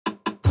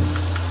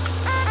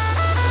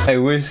I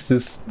wish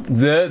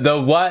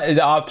the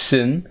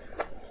option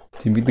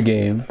to beat the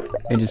game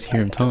and just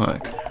hear him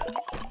talk.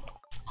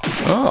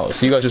 Oh,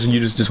 so you guys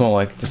just want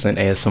like just an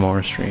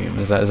ASMR stream?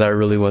 Is that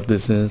really what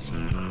this is?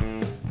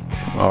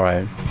 All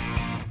right.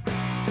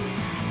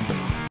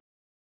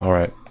 All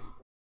right.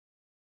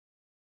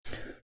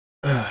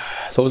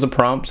 So what was the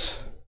prompt?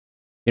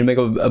 You make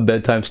a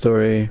bedtime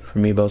story for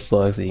me about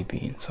slugs that eat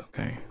beans.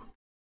 Okay.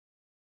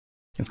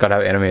 It's gotta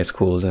have anime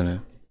schools in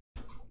it.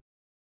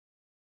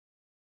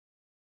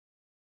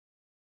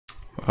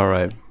 All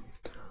right.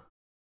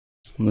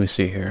 Let me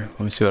see here. Let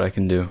me see what I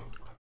can do.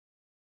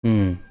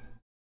 You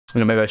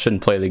know, maybe I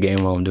shouldn't play the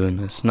game while I'm doing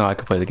this. No, I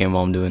could play the game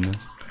while I'm doing this.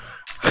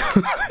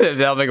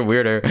 That'll make it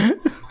weirder.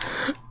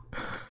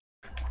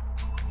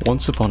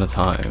 Once upon a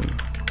time,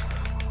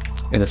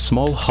 in a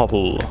small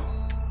hovel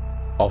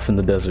off in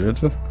the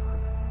desert,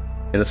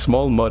 in a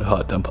small mud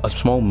hut, a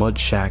small mud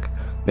shack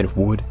made of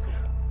wood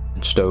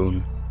and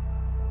stone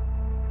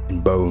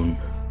and bone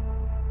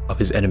of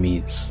his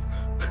enemies,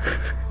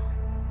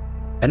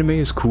 Anime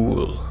is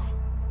Cool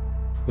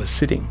was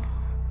sitting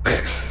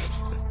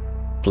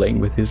playing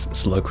with his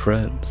slug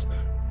friends.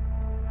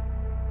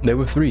 There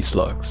were 3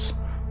 slugs.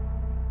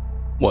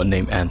 One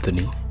named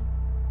Anthony,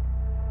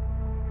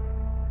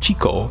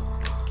 Chico,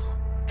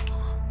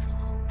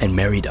 and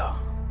Merida.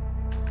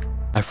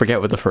 I forget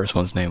what the first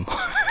one's name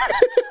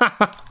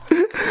was.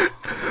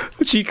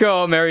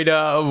 Chico,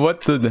 Merida,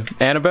 what the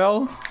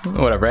Annabelle?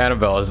 Whatever,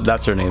 Annabelle is,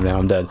 that's her name now,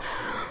 I'm dead.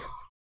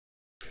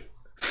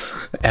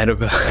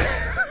 Annabelle.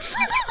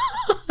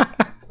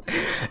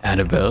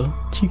 Annabelle,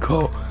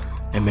 Chico,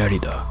 and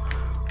Merida.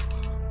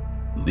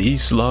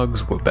 These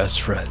slugs were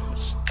best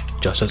friends,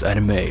 just as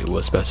Anime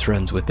was best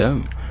friends with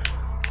them.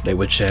 They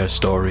would share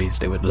stories,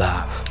 they would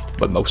laugh,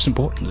 but most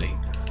importantly,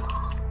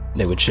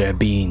 they would share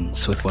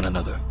beans with one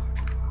another.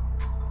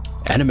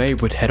 Anime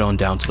would head on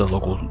down to the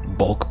local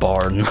bulk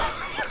barn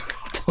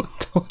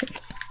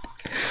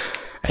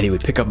and he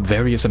would pick up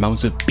various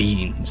amounts of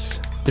beans,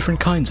 different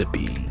kinds of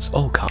beans,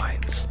 all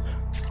kinds.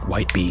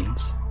 White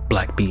beans,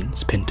 black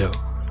beans, pinto,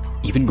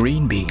 even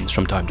green beans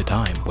from time to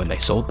time when they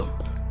sold them.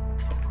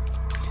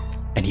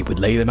 And he would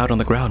lay them out on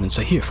the ground and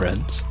say, "Here,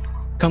 friends,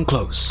 come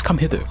close, come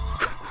hither.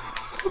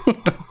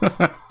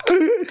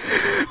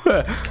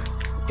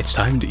 It's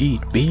time to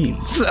eat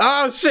beans."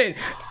 Oh shit!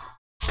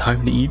 It's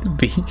time to eat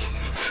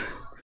beans.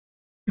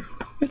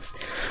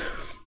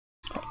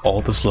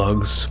 All the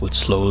slugs would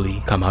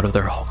slowly come out of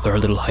their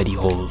little hidey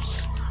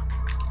holes.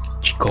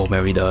 Chico,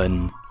 Merida,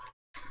 and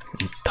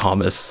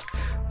Thomas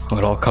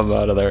would all come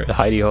out of their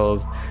hidey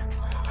holes.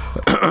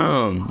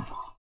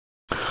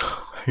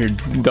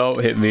 Don't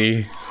hit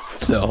me.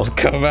 They'll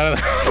come out of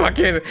the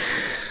fucking...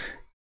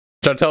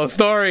 Try to tell a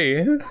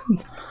story.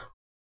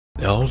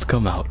 They all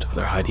come out of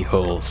their hidey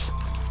holes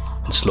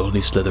and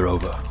slowly slither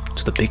over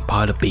to the big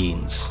pile of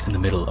beans in the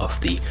middle of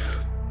the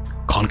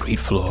concrete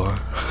floor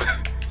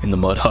in the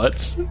mud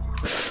huts.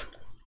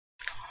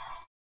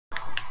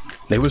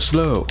 They were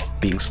slow,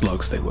 being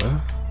slugs they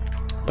were,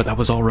 but that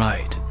was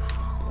alright,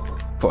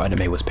 for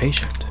Anime was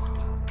patient.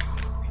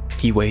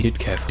 He waited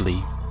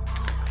carefully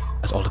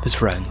as all of his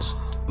friends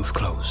moved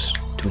close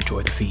to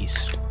enjoy the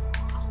feast.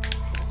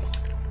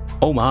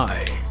 "Oh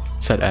my,"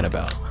 said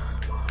Annabelle.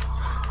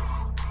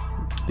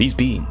 "These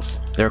beans,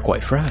 they're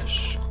quite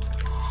fresh."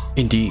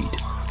 "Indeed,"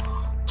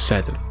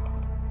 said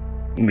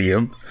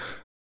Liam.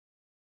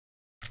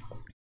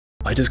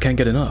 "I just can't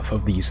get enough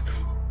of these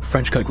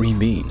French-cut green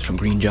beans from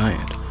Green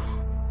Giant.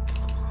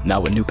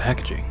 Now in new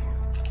packaging.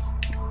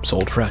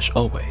 Sold fresh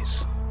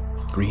always.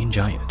 Green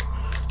Giant."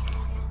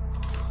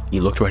 He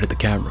looked right at the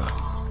camera,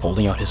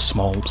 holding out his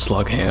small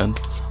slug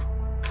hand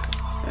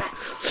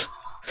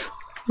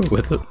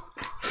with a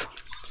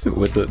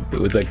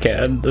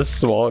can, the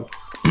small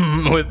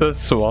with a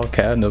small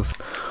can of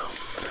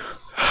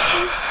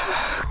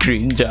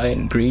Green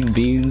Giant green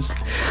beans.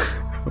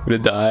 I'm gonna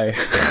die.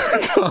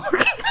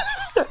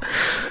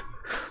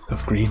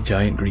 Of Green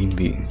Giant green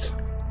beans.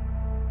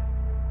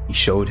 He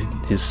showed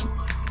his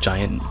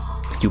giant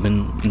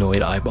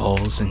humanoid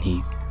eyeballs and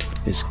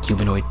his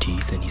humanoid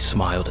teeth, and he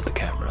smiled at the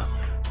camera.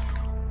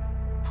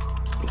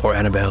 For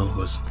Annabelle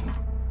was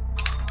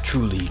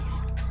truly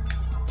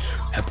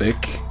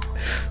epic.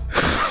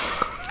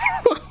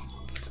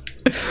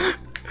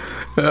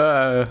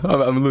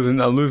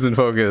 I'm losing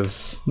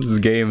focus. This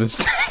game is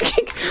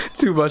taking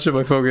too much of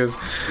my focus.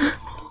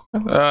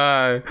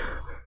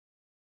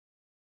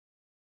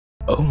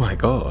 "Oh my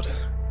god,"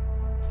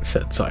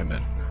 said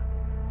Simon.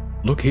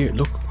 "Look here,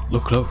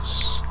 look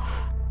close.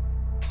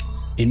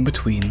 In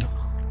between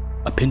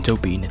a pinto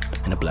bean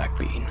and a black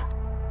bean,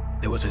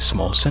 there was a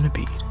small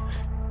centipede.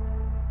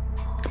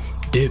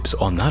 Dibs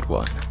on that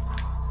one,"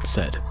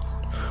 said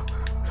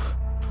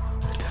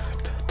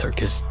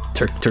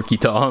Turkey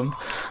Tom.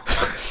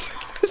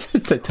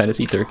 It's a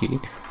Tennessee turkey.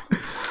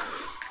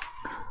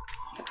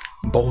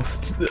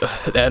 Both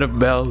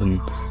Annabelle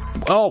and...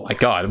 Oh my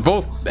god,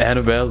 both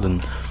Annabelle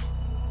and...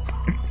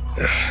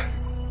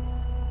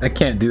 I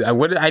can't do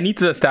that. I need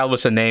to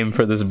establish a name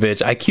for this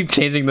bitch. I keep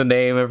changing the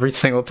name every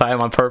single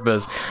time on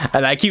purpose,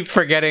 and I keep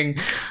forgetting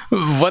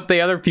what the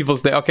other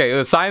people's name.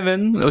 Okay,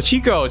 Simon,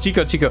 Chico,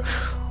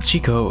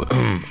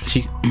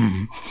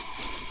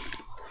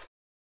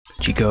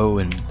 Chico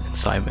and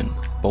Simon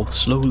both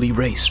slowly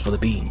raced for the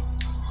bean.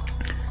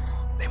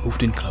 They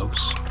moved in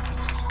close,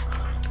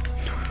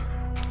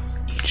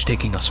 each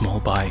taking a small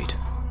bite.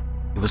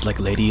 It was like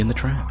Lady and the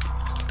Tramp.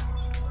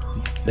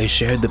 They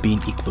shared the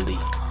bean equally,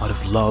 out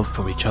of love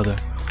for each other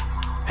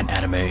and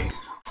Anime.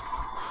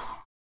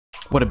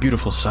 What a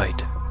beautiful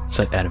sight,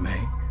 said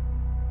Anime,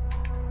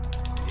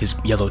 his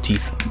yellow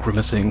teeth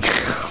grimacing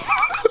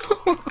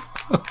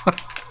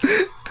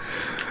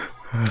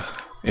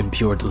in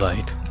pure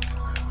delight.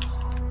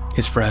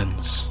 His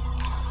friends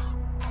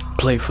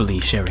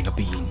playfully sharing a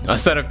bean. A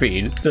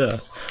centipede!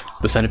 The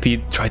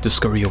centipede tried to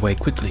scurry away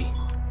quickly.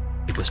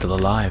 It was still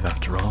alive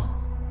after all.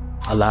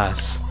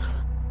 Alas,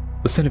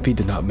 the centipede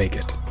did not make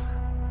it.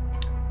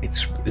 It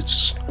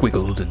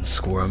squiggled and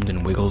squirmed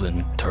and wiggled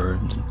and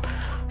turned. And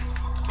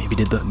maybe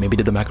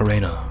did the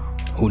Macarena.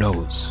 Who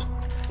knows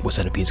what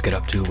centipedes get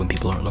up to when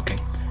people aren't looking?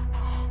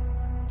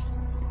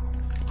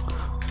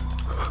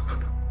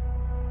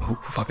 Who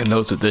fucking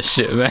knows with this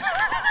shit, man?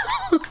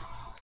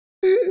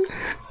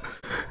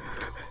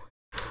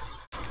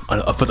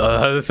 But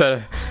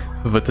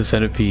the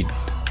centipede.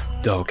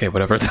 Okay,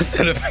 whatever. The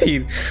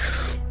centipede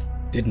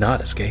did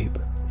not escape.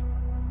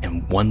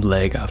 And one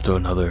leg after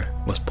another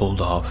was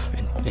pulled off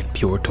in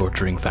pure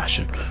torturing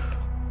fashion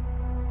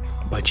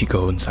by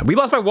Chico and Simon. We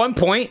lost by 1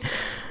 point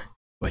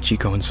by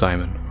Chico and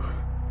Simon.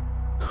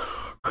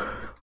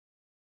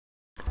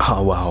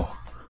 Oh wow.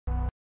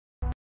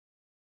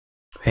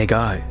 Hey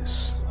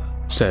guys,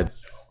 said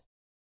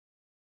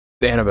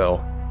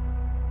Annabelle.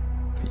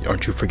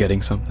 Aren't you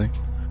forgetting something?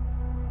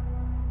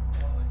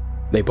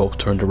 They both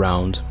turned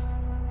around,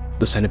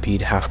 the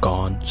centipede half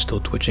gone, still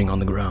twitching on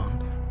the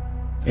ground,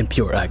 in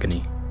pure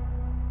agony,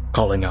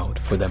 calling out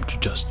for them to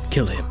just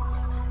kill him.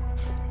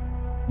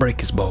 Break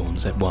his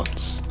bones at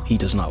once. He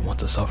does not want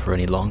to suffer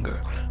any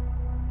longer.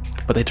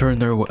 But they turned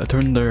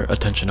their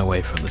attention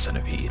away from the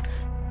centipede,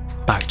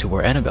 back to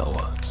where Annabelle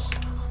was.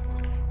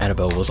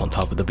 Annabelle was on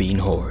top of the bean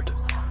horde.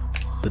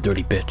 The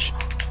dirty bitch.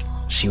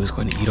 She was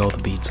going to eat all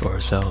the beans for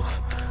herself.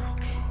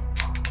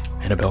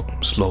 Annabelle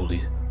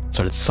slowly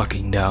started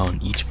sucking down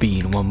each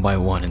bean one by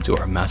one into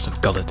her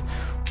massive gullet.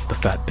 The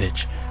fat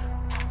bitch.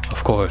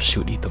 Of course she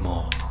would eat them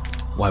all.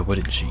 Why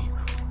wouldn't she?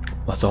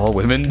 That's all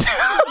women do.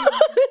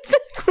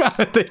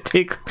 They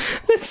take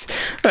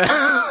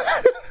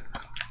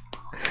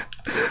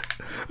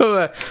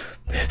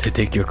they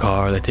take your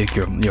car, they take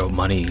your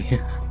money,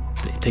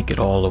 they take it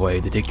all away,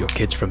 they take your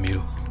kids from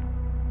you.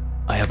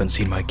 I haven't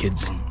seen my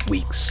kids in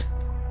weeks,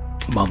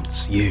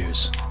 months,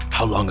 years.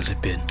 How long has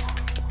it been?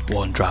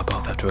 One drop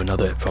off after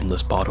another from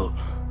this bottle.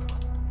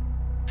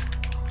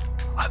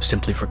 I've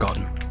simply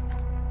forgotten.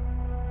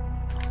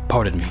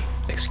 Pardon me,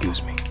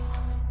 excuse me.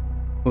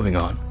 Moving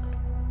on.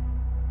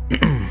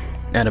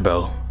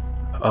 Annabelle.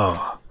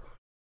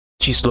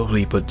 She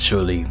slowly but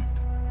surely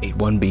ate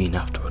one bean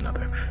after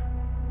another.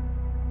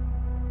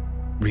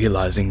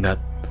 Realizing that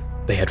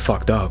they had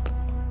fucked up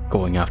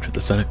going after the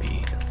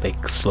centipede, they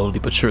slowly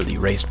but surely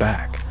raced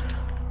back,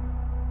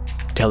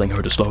 telling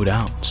her to slow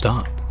down,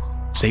 stop,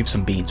 save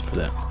some beans for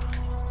them.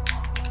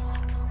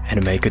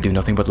 Anime could do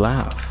nothing but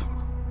laugh.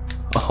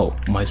 Oh,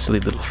 my silly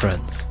little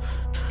friends.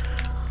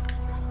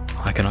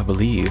 I cannot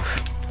believe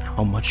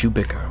how much you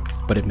bicker,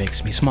 but it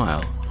makes me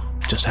smile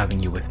just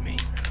having you with me.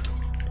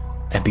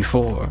 And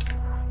before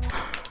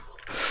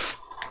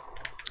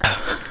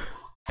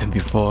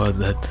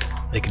that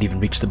they could even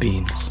reach the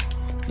beans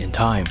in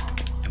time,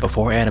 and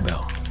before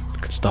Annabelle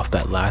could stuff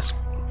that last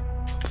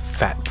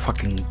fat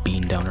fucking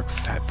bean down her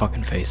fat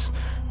fucking face.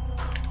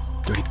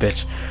 Dirty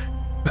bitch.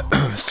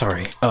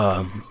 Sorry.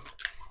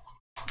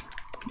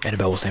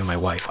 Annabelle was saying my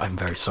wife. I'm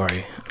very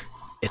sorry.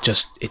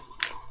 It's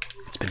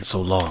been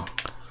so long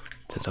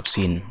since I've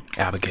seen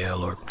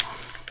Abigail or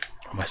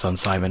my son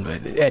Simon.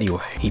 But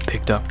anyway, he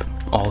picked up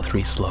all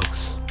 3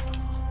 slugs,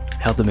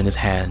 held them in his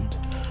hand,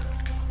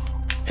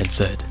 and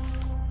said,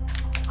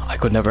 I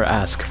could never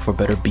ask for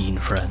better bean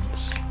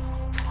friends.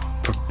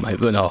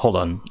 No, hold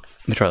on.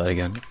 Let me try that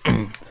again.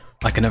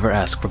 I can never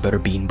ask for better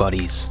bean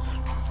buddies.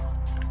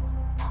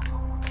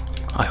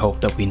 I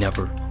hope that we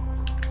never,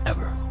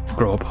 ever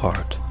grow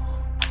apart.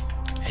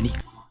 And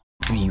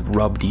he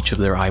rubbed each of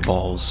their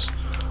eyeballs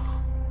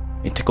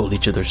and tickled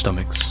each of their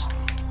stomachs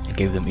and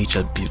gave them each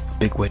a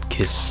big wet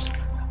kiss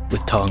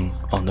with tongue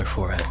on their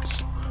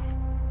foreheads.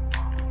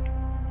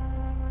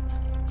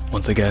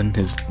 Once again,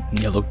 his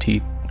yellow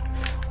teeth,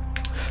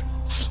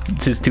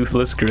 his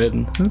toothless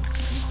grin,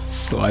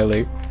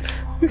 smiling,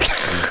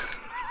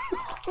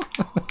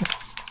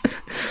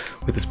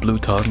 with his blue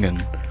tongue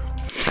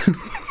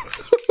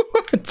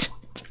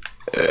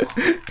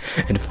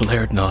and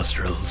flared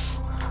nostrils.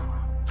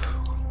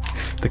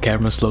 The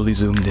camera slowly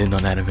zoomed in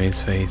on Anime's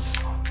face,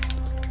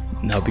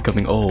 now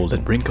becoming old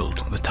and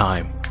wrinkled with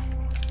time.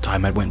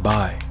 Time had went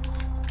by.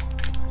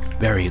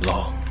 Very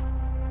long.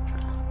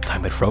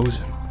 time had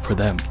frozen for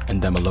them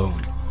and them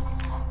alone.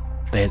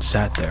 They had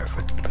sat there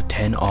for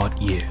 10 odd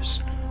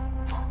years,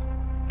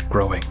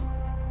 growing,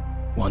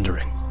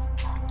 wondering,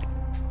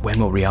 when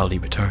will reality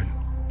return?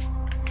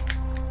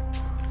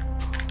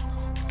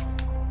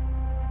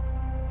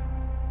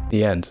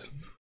 The end.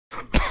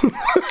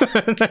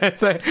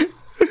 That's a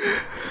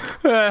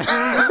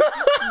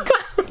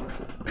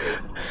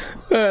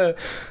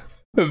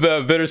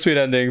bittersweet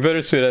ending.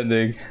 Bittersweet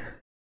ending.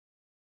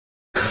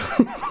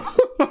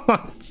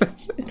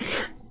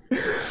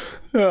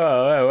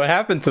 Oh, what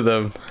happened to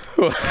them?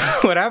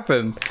 What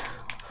happened?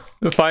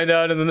 We'll find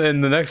out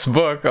in the next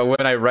book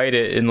when I write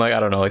it in, like, I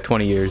don't know, like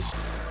 20 years.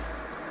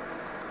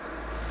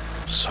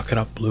 Suck it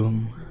up,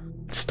 Bloom.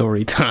 It's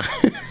story time.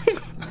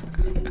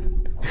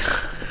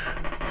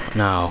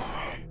 Now,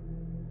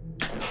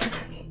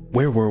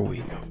 where were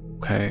we?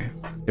 Okay,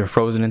 they're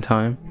frozen in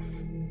time.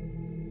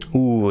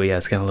 Ooh, yeah,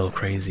 it's getting a little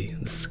crazy.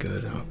 This is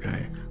good.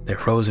 Okay, they're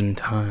frozen in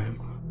time.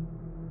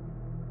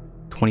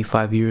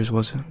 25 years,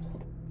 was it?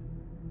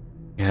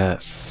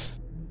 Yes.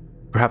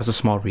 Perhaps a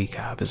small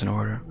recap is in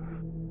order.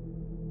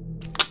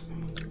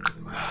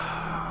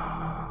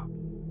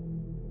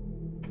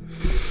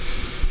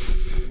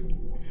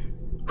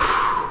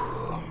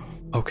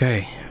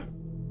 Okay.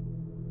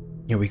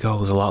 Here we go.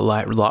 There's a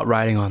lot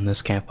riding on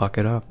this. Can't fuck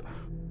it up.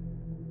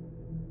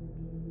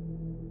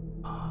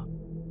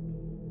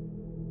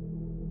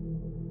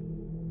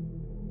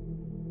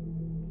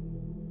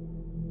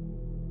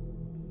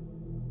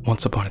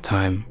 Once upon a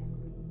time,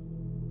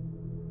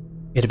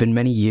 it had been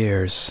many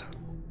years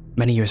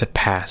had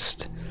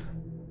passed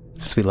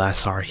since we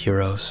last saw our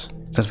heroes,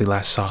 since we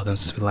last saw them,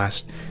 since we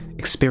last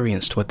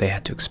experienced what they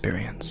had to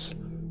experience.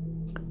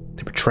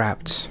 They were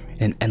trapped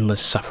in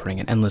endless suffering,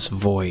 an endless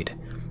void.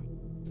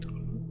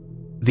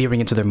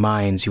 Veering into their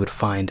minds, you would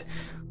find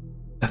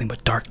nothing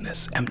but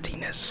darkness,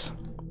 emptiness,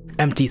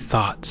 empty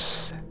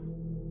thoughts,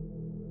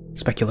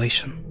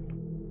 speculation.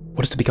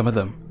 What is to become of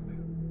them?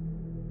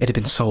 It had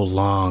been so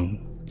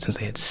long since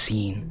they had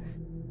seen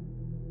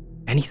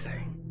anything.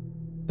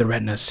 The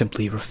retinas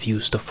simply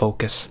refused to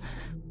focus.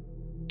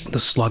 The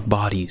slug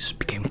bodies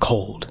became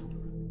cold,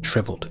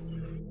 shriveled.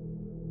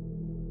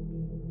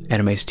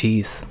 Anime's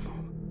teeth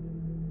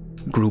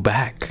grew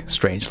back,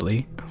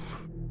 strangely,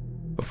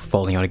 before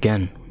falling out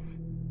again.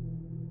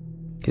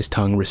 His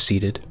tongue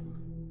receded.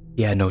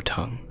 He had no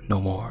tongue, no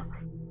more.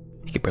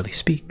 He could barely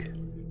speak.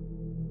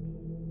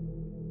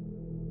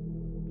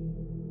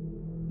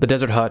 The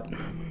desert hut,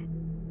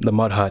 the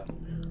mud hut,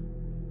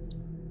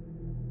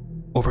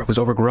 was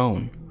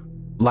overgrown.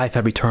 Life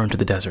had returned to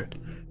the desert.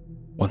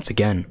 Once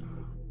again.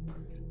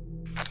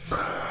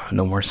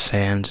 No more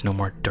sand, no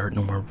more dirt,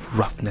 no more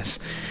roughness.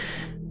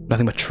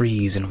 Nothing but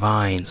trees and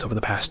vines over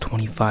the past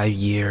 25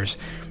 years.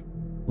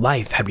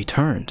 Life had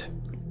returned.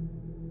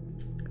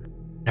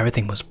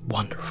 Everything was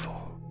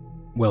wonderful.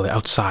 Well,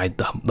 outside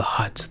the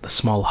hut, the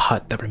small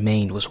hut that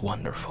remained was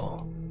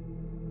wonderful.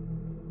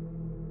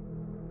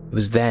 It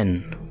was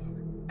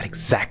then, at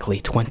exactly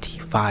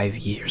 25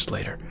 years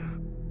later,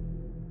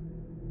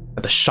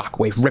 that the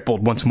shockwave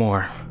rippled once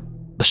more.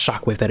 The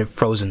shockwave that had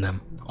frozen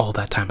them all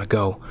that time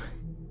ago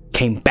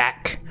came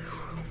back,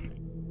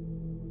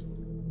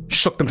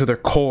 shook them to their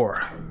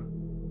core.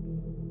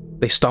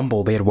 They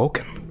stumbled, they had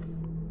woken.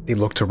 They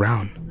looked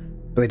around,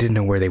 but they didn't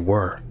know where they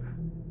were.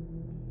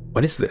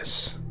 "What is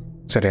this?"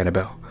 said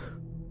Annabelle.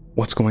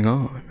 "What's going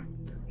on?"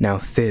 Now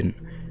thin,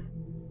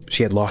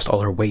 she had lost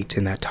all her weight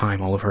in that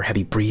time. All of her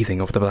heavy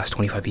breathing over the last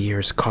 25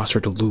 years caused her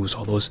to lose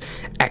all those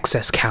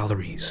excess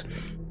calories.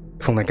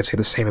 If only I could say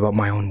the same about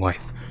my own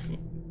wife.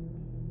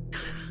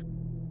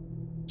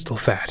 Still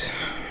fat.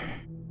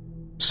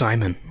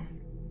 Simon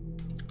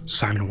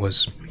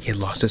he had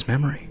lost his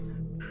memory.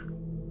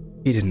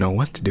 He didn't know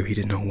what to do, he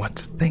didn't know what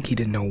to think, he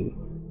didn't know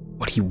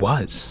what he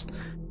was.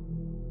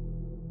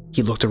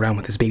 He looked around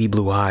with his baby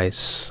blue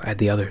eyes at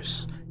the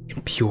others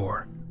in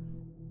pure,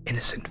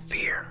 innocent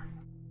fear.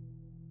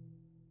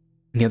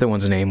 And the other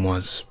one's name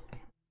was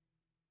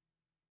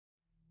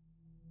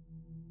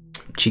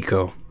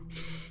Chico.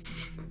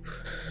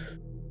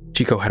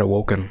 Chico had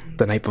awoken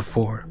the night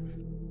before,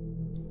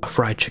 a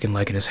fried chicken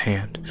leg in his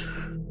hand,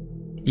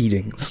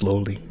 eating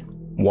slowly,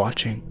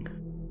 watching,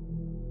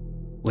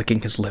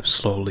 licking his lips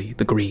slowly,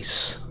 the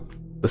grease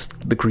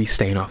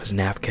stain off his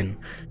napkin.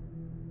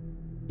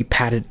 He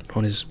patted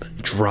on his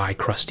dry,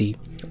 crusty,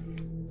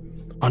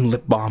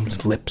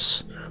 unlip-balmed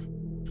lips,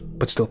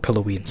 but still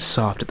pillowy and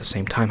soft at the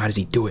same time. How does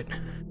he do it?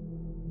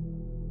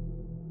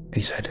 And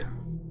he said,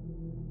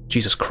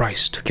 "Jesus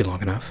Christ, took you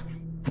long enough.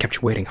 Kept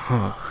you waiting,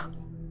 huh?"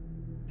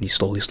 And he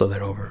slowly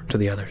slithered over to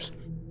the others.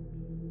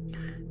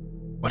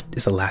 "What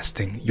is the last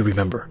thing you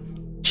remember?"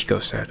 Chico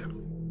said.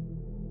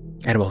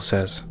 Annabelle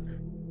says,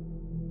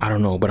 "I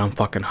don't know, but I'm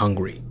fucking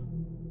hungry.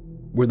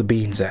 Where the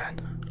beans at?"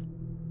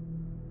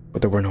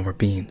 But there were no more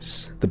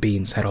beans. The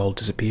beans had all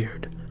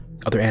disappeared.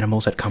 Other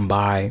animals had come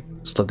by,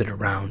 slithered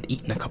around,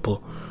 eaten a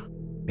couple.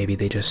 Maybe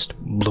they just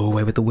blew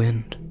away with the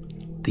wind.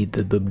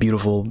 The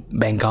beautiful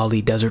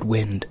Bengali desert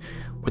wind,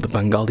 where the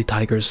Bengali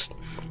tigers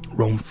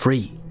roam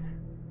free.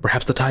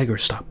 Perhaps the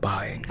tigers stopped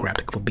by and grabbed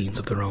a couple beans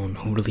of their own.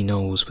 Who really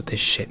knows with this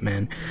shit,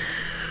 man?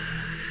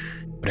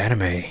 But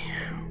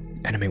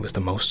Anime was the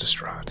most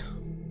distraught.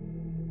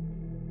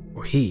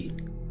 For he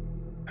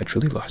had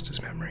truly lost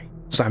his memory.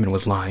 Simon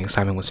was lying,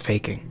 Simon was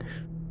faking.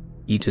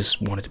 He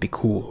just wanted to be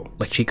cool,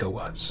 like Chico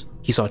was.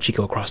 He saw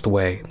Chico across the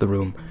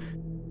room,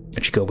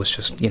 and Chico was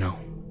just, you know,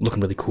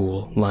 looking really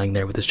cool, lying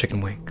there with his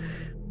chicken wing.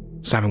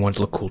 Simon wanted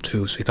to look cool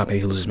too, so he thought maybe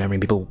he'd lose his memory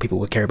and people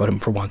would care about him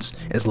for once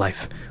in his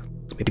life.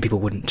 Maybe people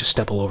wouldn't just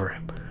step all over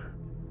him.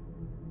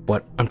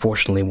 But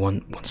unfortunately,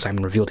 once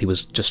Simon revealed he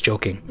was just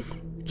joking,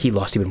 he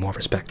lost even more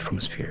respect from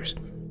his fears.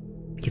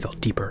 He fell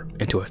deeper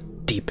into a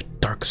deep,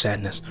 dark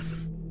sadness,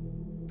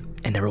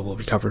 and never will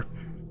recover.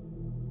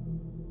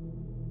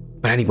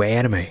 But anyway,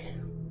 Anime,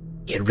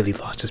 he had really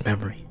lost his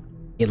memory.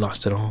 He had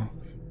lost it all.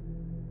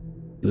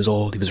 He was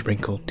old, he was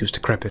wrinkled, he was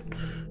decrepit.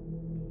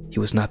 He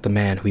was not the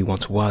man who he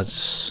once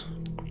was.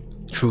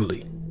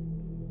 Truly.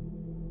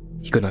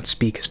 He could not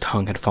speak, his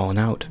tongue had fallen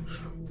out.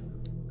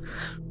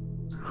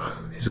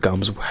 His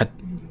gums had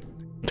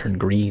turned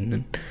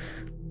green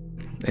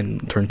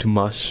and turned to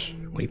mush.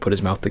 When he put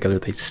his mouth together,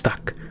 they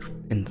stuck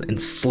and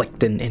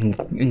slicked and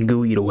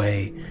gooeyed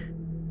away.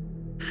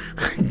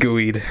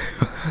 Gooeyed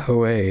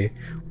away.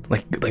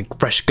 Like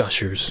fresh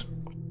gushers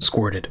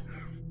squirted.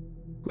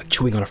 Like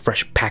chewing on a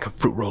fresh pack of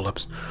fruit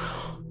roll-ups.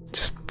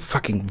 Just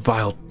fucking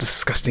vile,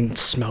 disgusting,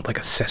 smelled like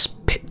a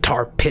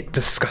tar pit,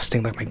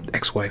 disgusting like my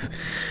ex-wife.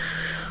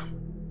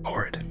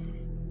 Horrid.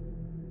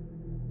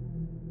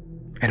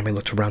 Anime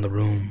looked around the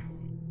room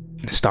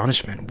in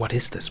astonishment. What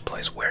is this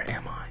place? Where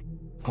am I?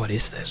 What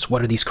is this?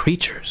 What are these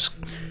creatures?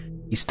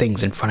 These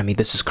things in front of me,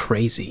 this is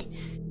crazy.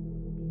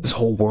 This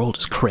whole world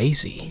is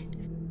crazy.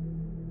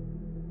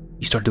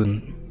 You start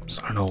doing,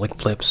 I don't know, like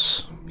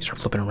flips. You start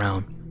flipping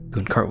around,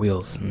 doing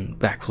cartwheels and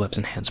backflips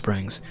and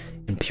handsprings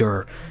in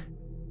pure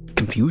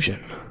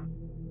confusion.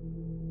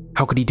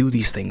 How could he do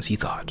these things, he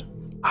thought?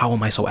 How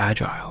am I so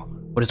agile?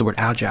 What does the word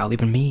agile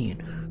even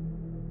mean?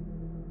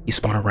 He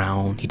spun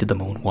around, he did the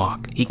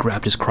moonwalk, he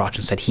grabbed his crotch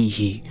and said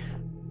he.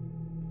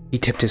 He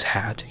tipped his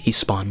hat, he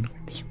spun,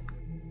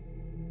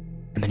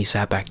 and then he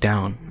sat back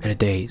down in a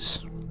daze.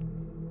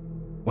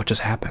 What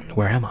just happened?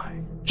 Where am I?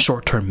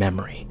 Short-term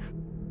memory.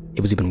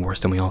 It was even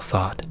worse than we all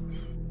thought.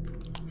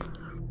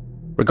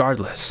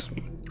 Regardless,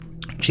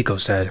 Chico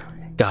said,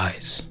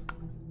 guys,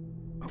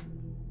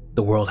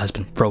 the world has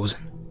been frozen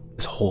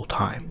this whole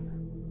time,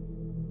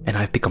 and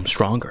I've become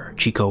stronger.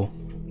 Chico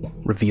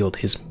revealed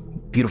his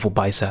beautiful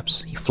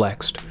biceps. He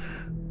flexed.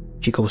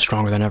 Chico was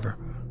stronger than ever.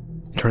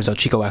 It turns out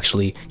Chico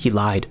actually, he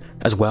lied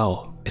as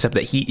well, except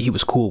that he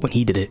was cool when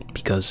he did it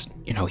because,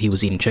 you know, he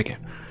was eating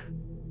chicken.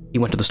 He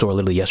went to the store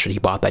literally yesterday, he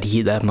bought that, he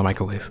hid that in the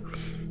microwave.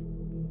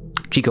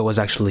 Chico was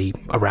actually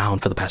around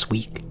for the past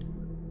week.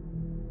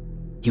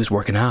 He was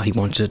working out, he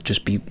wanted to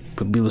just be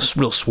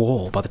real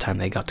swole by the time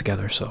they got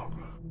together, so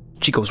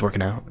Chico was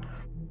working out.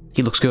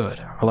 He looks good,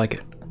 I like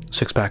it.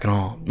 Six pack and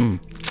all,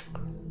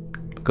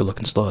 good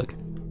looking slug.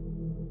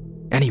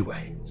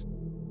 Anyway,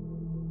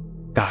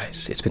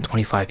 guys, it's been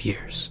 25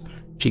 years,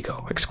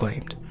 Chico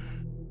exclaimed.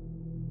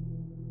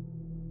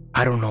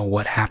 I don't know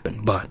what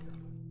happened, but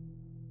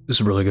this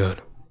is really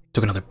good.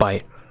 Took another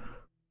bite.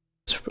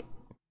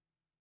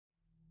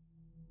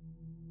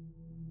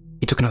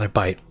 He took another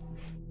bite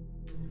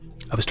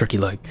of his turkey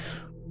leg.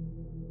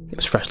 It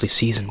was freshly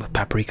seasoned with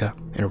paprika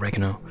and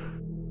oregano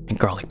and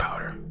garlic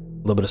powder.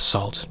 A little bit of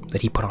salt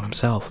that he put on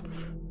himself.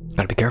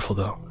 Gotta be careful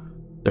though.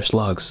 They're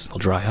slugs, they'll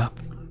dry up.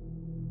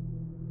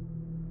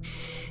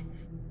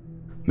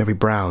 Mary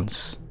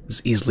Brown's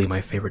is easily my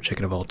favorite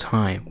chicken of all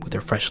time, with their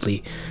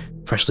freshly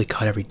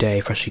cut every day,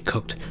 freshly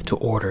cooked to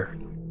order,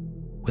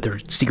 with their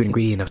secret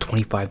ingredient of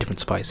 25 different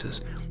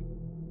spices.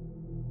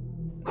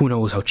 Who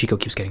knows how Chico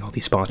keeps getting all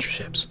these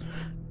sponsorships?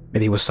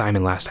 Maybe it was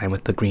Simon last time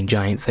with the Green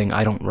Giant thing.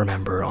 I don't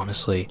remember,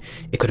 honestly.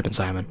 It could have been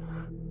Simon.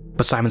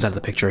 But Simon's out of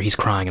the picture. He's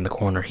crying in the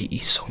corner.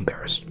 He's so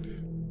embarrassed.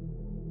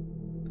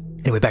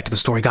 Anyway, back to the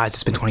story, guys.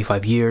 It's been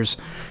 25 years.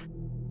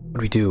 What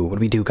do we do? What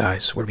do we do,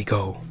 guys? Where do we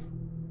go?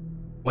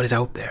 What is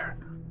out there?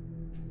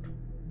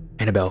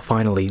 Annabelle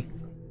finally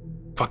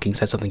fucking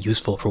said something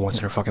useful for once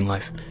in her fucking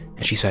life.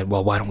 And she said,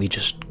 well, why don't we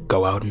just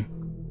go out and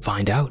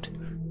find out?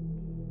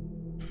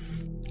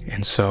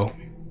 And so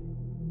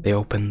they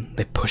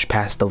push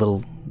past the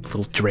little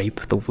drape,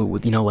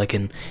 you know, like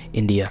in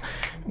India,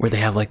 where they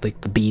have like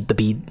the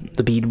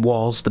bead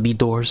walls, the bead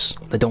doors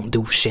that don't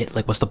do shit.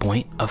 Like, what's the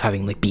point of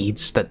having like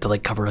beads to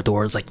like cover a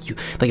door? It's like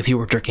if you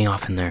were jerking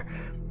off in there,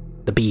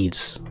 the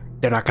beads,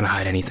 they're not gonna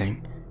hide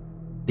anything.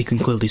 You can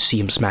clearly see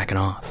him smacking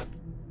off,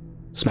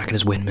 smacking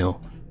his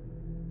windmill,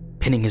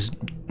 pinning his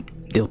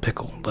dill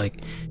pickle.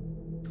 Like,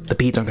 the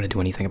beads aren't gonna do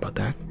anything about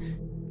that.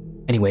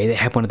 Anyway, they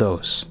had one of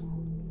those.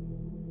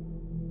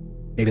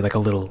 Maybe like a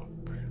little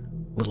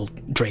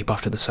drape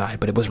off to the side,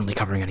 but it wasn't really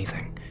covering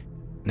anything.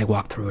 And they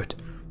walked through it.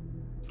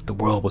 The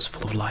world was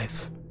full of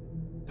life.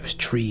 There was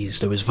trees,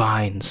 there was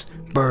vines,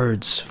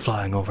 birds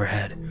flying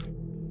overhead.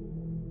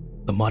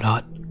 The mud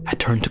hut had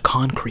turned to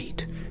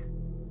concrete.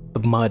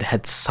 The mud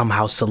had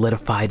somehow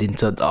solidified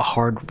into a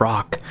hard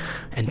rock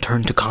and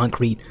turned to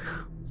concrete.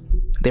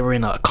 They were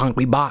in a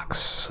concrete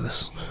box.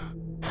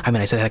 I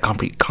mean, I said it had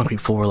a concrete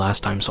floor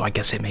last time, so I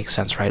guess it makes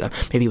sense, right?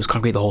 Maybe it was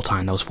concrete the whole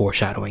time. That was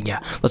foreshadowing. Yeah,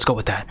 let's go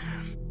with that.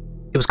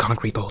 It was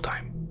concrete the whole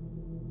time.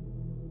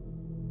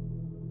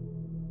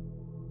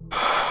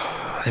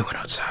 They went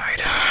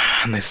outside,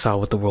 and they saw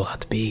what the world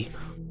had to be.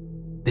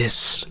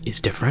 This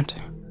is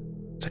different,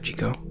 said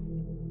Chico.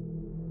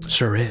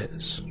 Sure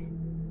is.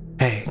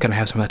 Hey, can I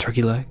have some of that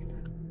turkey leg?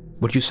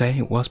 What'd you say?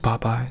 It was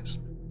Popeyes?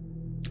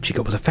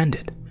 Chico was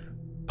offended.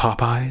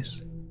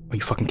 Popeyes? Are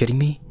you fucking kidding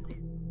me?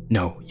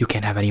 No, you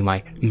can't have any of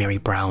my Mary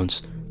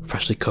Brown's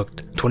freshly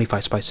cooked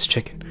 25 spices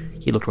chicken.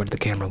 He looked right at the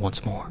camera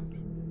once more.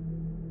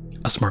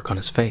 A smirk on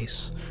his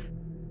face.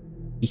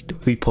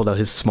 He pulled out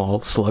his small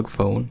slug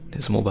phone,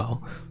 his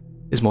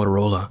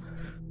Motorola,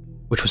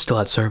 which was still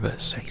at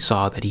service, and he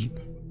saw that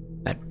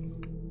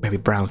Mary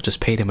Brown's just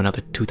paid him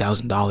another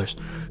 $2,000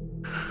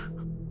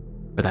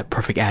 for that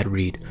perfect ad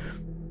read,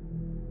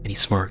 and he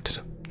smirked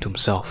to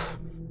himself,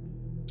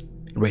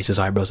 raised his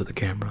eyebrows at the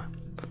camera,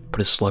 put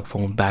his slug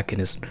phone back in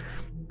his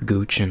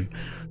gooch, and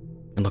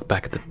looked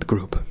back at the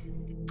group.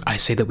 I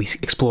say that we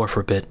explore for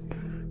a bit.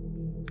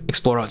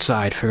 Explore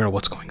outside, figure out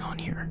what's going on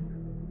here.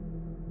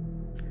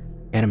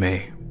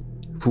 Anime,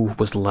 who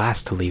was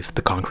last to leave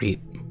the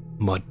concrete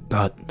mud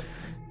hut,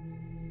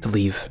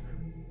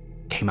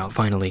 came out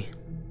finally.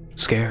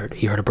 Scared,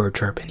 he heard a bird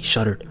chirp and he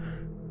shuddered.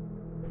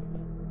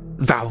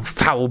 Thou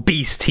foul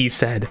beast, he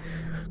said,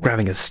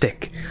 grabbing a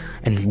stick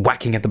and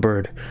whacking at the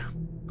bird.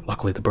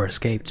 Luckily, the bird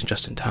escaped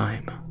just in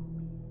time.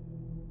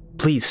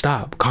 Please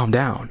stop, calm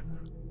down,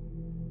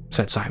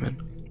 said Simon.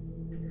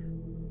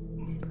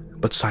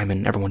 But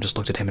Simon, everyone just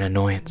looked at him in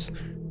annoyance.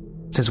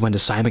 Since when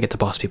does Simon get to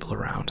boss people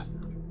around?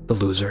 The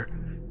loser.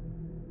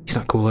 He's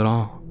not cool at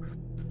all.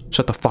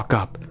 Shut the fuck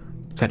up,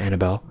 said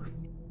Annabelle.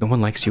 No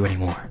one likes you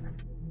anymore.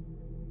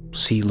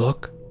 See,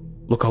 look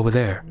over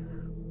there.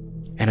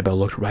 Annabelle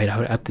looked right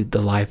out at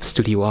the live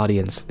studio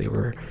audience. They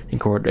were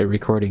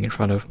recording in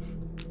front of,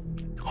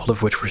 all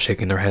of which were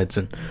shaking their heads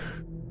in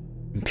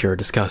pure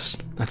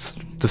disgust. That's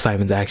to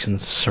Simon's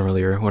actions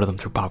earlier. One of them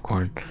threw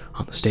popcorn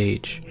on the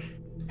stage.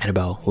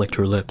 Annabelle licked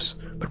her lips,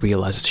 but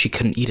realized she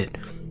couldn't eat it.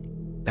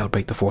 That would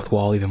break the fourth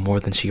wall even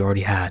more than she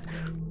already had.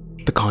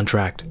 The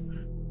contract.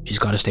 She's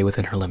got to stay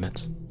within her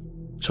limits.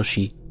 So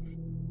she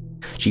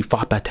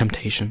fought that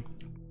temptation.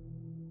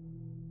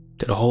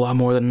 Did a whole lot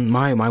more than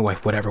my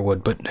wife would ever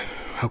would, but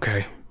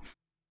okay.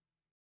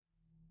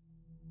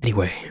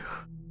 Anyway,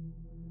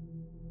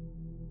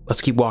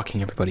 let's keep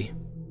walking, everybody.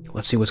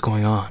 Let's see what's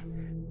going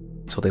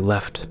on. So they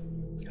left,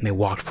 and they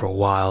walked for a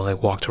while. They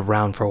walked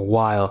around for a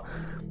while,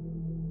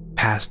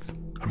 past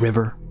a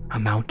river, a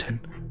mountain,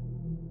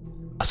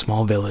 a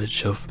small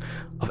village of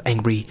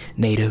angry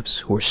natives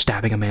who were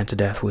stabbing a man to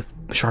death with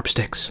sharp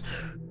sticks.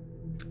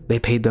 They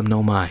paid them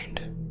no mind.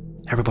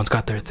 Everyone's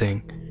got their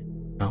thing.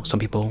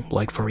 Some people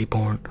like furry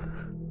porn.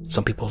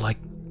 Some people like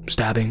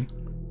stabbing.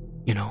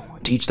 You know,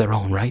 to each their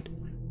own, right?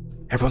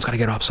 Everyone's got to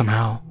get off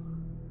somehow.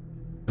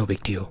 No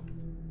big deal.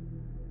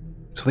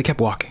 So they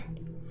kept walking.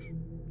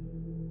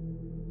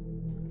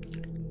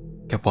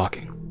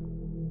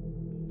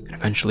 And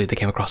eventually they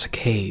came across a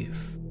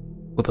cave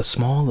with a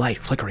small light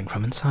flickering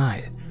from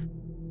inside.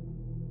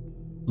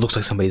 Looks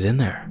like somebody's in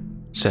there,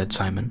 said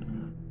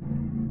Simon.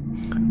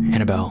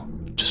 Annabelle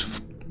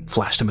just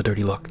flashed him a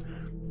dirty look.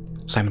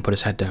 Simon put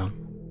his head down.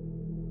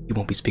 He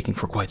won't be speaking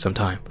for quite some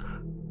time.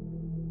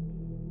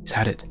 He's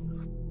had it.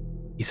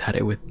 He's had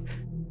it with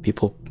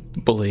people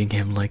bullying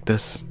him like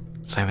this.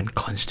 Simon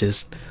clenched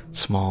his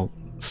small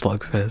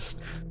slug fist,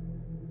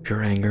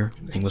 pure anger,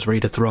 and was ready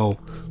to throw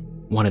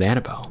one at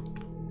Annabelle.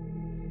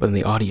 But then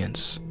the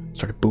audience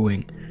started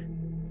booing,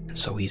 and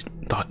so he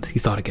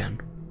thought again.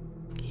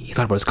 He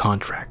thought about his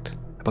contract,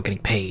 about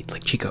getting paid,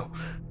 like Chico.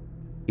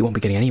 He won't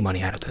be getting any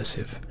money out of this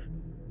if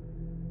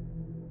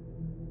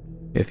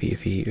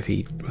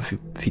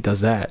he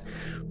does that.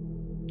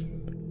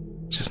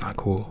 It's just not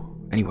cool.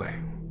 Anyway,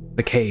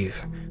 the cave.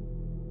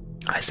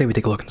 I say we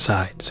take a look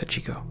inside, said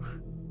Chico.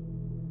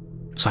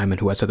 Simon,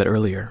 who had said that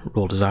earlier,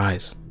 rolled his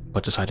eyes,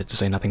 but decided to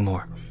say nothing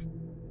more.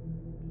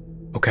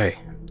 Okay,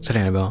 said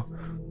Annabelle.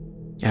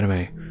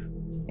 Anime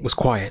was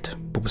quiet,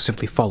 but was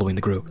simply following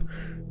the group.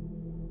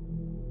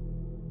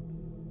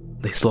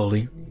 They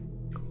slowly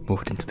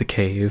moved into the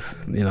cave.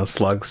 You know,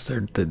 slugs,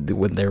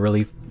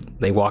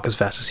 they walk as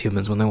fast as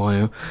humans when they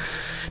want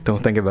to.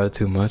 Don't think about it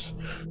too much.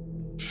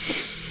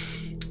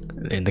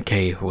 In the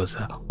cave was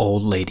an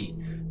old lady.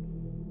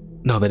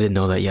 No, they didn't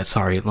know that yet.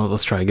 Sorry,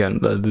 let's try again.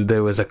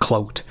 There was a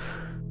cloaked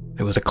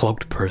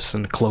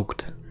person,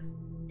 cloaked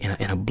in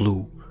a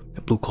blue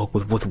cloak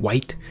with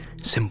white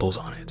symbols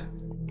on it,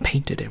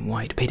 painted in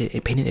white, painted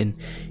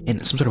in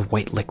some sort of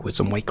white liquid,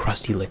 some white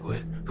crusty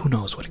liquid. Who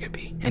knows what it could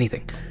be?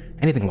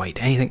 Anything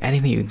white,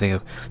 anything you can think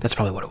of. That's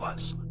probably what it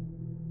was.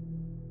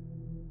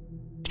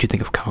 Did you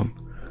think of cum?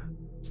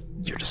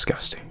 You're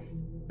disgusting.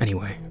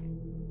 Anyway,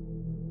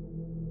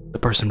 the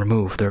person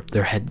removed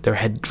their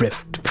head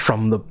drift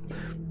from the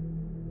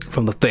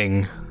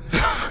thing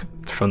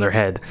from their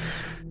head.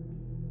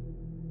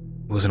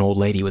 It was an old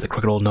lady with a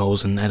crooked old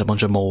nose and had a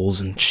bunch of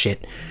moles and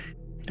shit.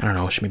 I don't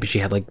know, maybe she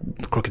had like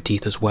crooked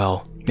teeth as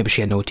well. Maybe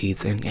she had no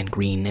teeth and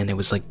green, and it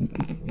was like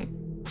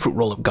fruit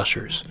roll-up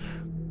gushers.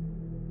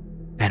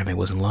 Anime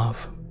was in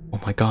love. Oh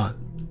my god.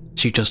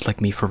 She's just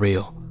like me for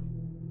real.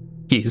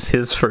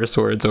 His first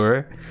words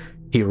were,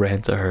 he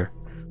ran to her,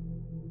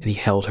 and he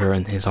held her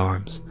in his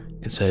arms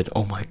and said,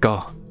 "Oh my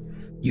god,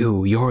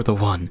 you're the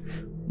one.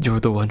 You're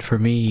the one for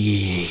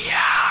me."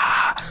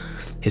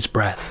 His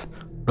breath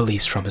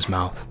released from his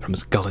mouth, from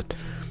his gullet.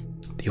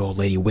 The old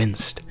lady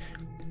winced.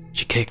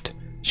 She kicked.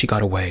 She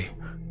got away.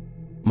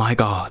 "My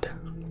god,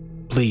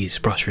 please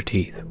brush your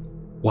teeth."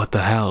 "What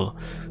the hell?"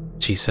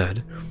 she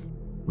said,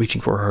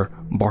 reaching for her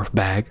barf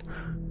bag.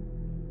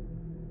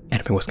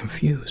 Anime was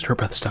confused. Her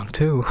breath stunk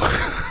too.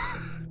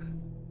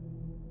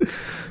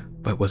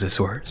 But was this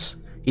worse?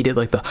 He did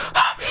like the,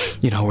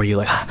 you know, where you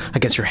like,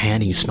 against your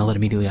hand and you smell it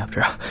immediately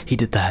after. He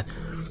did that.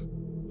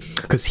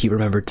 Because he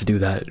remembered to do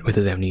that with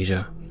his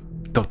amnesia.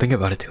 Don't think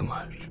about it too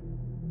much.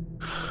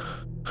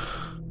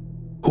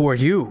 "Who are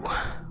you?"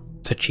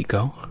 said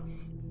Chico.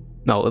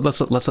 No,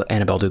 let's let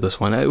Annabelle do this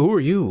one. "Who are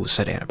you?"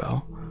 said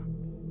Annabelle.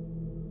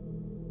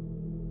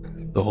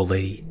 The old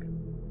lady,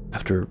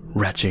 after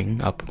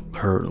retching up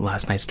her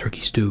last night's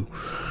turkey stew,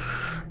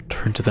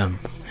 turned to them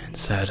and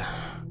said,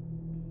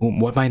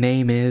 "What my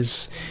name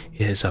is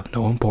of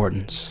no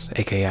importance.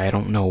 AKA, I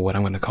don't know what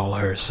I'm going to call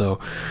her, so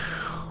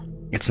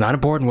it's not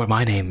important what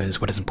my name is.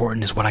 What is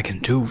important is what I can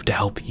do to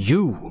help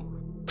you.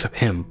 Except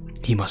him,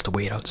 he must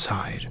wait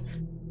outside."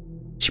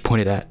 She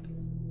pointed at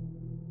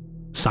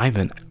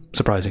Simon,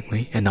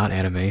 surprisingly, and not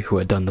Anime, who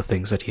had done the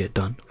things that he had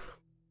done.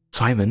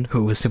 Simon,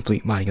 who was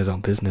simply minding his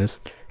own business,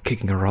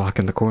 kicking a rock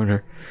in the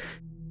corner,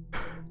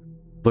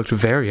 looked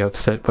very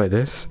upset by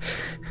this.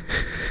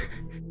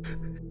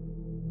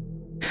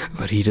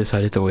 But he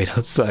decided to wait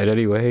outside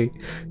anyway.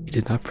 He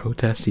did not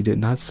protest, he did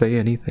not say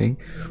anything.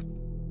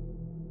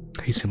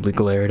 He simply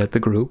glared at the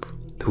group,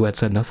 who had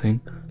said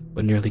nothing,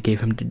 but nearly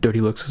gave him dirty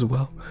looks as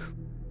well.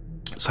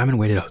 Simon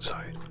waited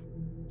outside.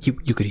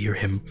 You could hear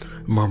him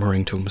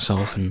murmuring to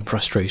himself in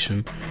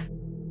frustration.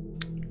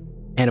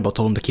 Annabelle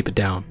told him to keep it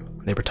down.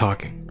 They were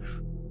talking.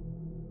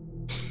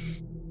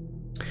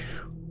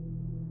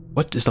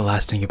 "What is the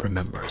last thing you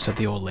remember?" said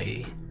the old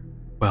lady.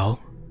 "Well,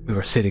 we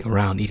were sitting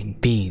around eating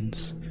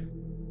beans."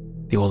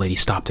 The old lady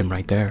stopped him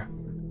right there.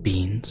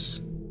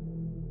 "Beans?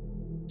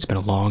 It's been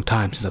a long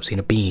time since I've seen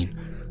a bean."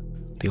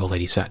 The old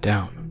lady sat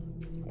down.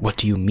 "What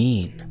do you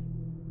mean?"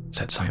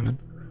 said Simon.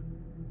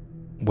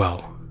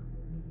 "Well,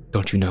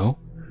 don't you know?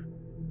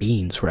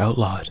 Beans were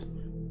outlawed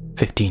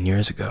 15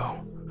 years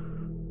ago."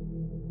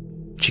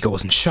 Chico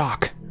was in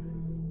shock.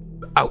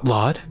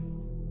 "Outlawed?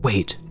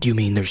 Wait, do you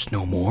mean there's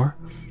no more?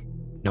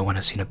 No one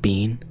has seen a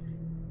bean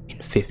in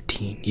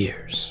 15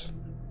 years.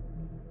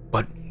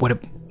 But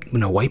what,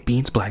 no white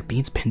beans, black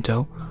beans,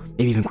 pinto,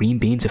 maybe even green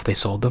beans if they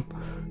sold them?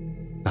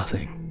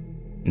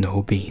 Nothing.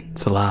 No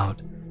beans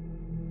allowed.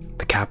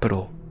 The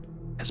capital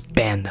has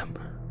banned them."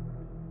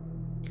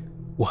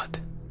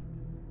 "What?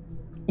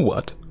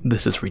 What?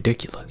 This is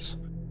ridiculous."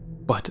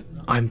 "But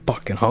I'm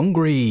fucking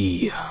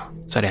hungry,"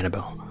 said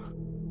Annabelle.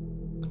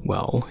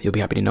 "Well, you'll be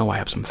happy to know I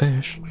have some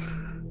fish."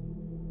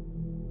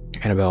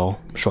 Annabelle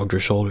shrugged her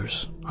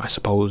shoulders. "I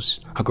suppose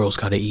a girl's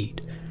gotta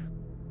eat."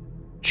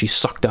 She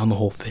sucked down the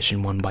whole fish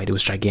in one bite. It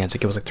was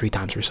gigantic. It was like 3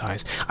 times her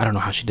size. I don't know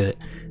how she did it.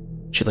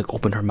 She like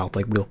opened her mouth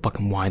like real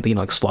fucking wide. You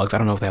know, like slugs. I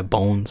don't know if they have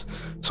bones.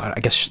 So I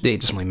guess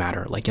it doesn't really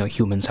matter. Like, you know,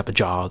 humans have a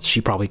jaw.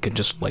 She probably could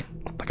just like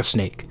a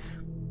snake.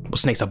 Well,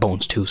 snakes have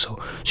bones too, so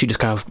she just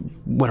kind of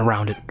went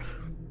around it.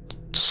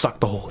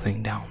 Sucked the whole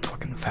thing down.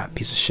 Fucking fat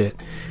piece of shit.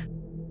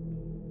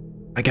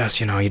 I guess,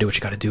 you know, you do what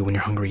you gotta do when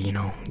you're hungry, you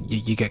know.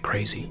 You get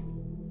crazy.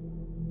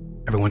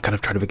 Everyone kind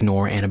of tried to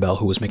ignore Annabelle,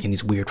 who was making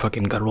these weird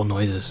fucking guttural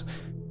noises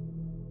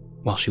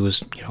while she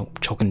was, you know,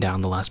 choking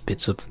down the last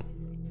bits of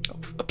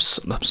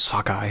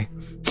sockeye.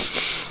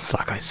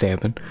 Sockeye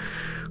salmon.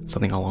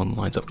 Something along the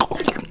lines of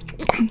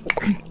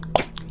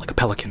like a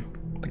pelican.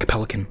 Like a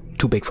pelican.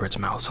 Too big for its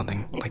mouth.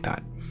 Something like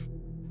that.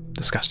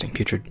 Disgusting.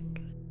 Putrid.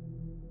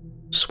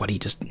 Sweaty,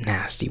 just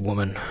nasty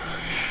woman.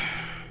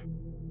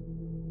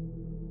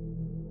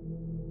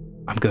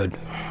 "I'm good.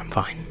 I'm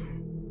fine.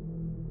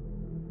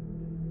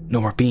 No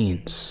more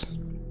beans."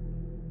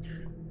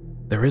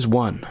 "There is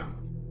one,"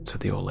 said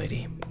the old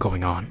lady,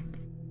 going on.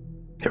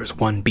 "There is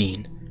one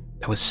bean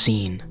that was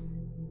seen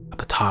at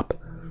the top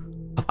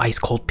of Ice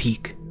Cold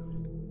Peak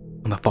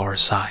on the far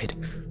side.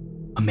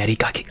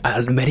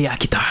 Meriakita.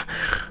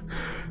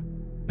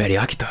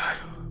 Meriakita.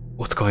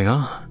 What's going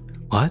on?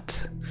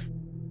 What?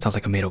 Sounds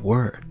like a made-up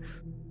word."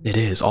 "It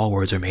is. All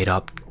words are made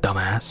up,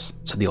 dumbass,"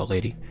 said the old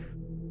lady.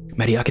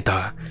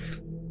 "Meriakita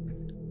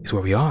is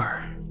where we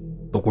are.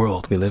 The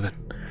world we live in."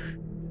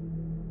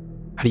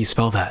 "How do you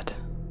spell that?"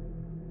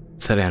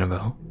 said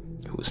Annabelle,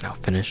 who was now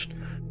finished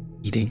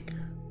eating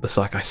the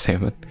sockeye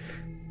salmon.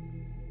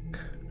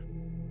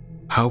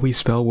 "How we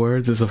spell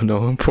words is of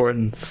no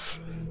importance,"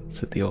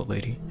 said the old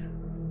lady.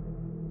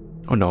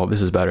 Oh no,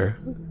 this is better.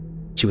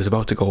 She was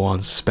about to go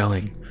on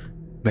spelling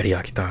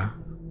Meriakita.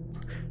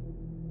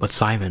 But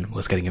Simon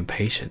was getting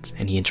impatient,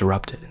 and he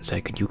interrupted and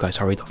said, "Could you guys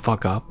hurry the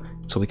fuck up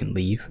so we can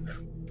leave?"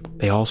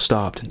 They all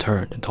stopped and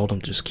turned and told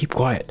him to just keep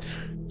quiet.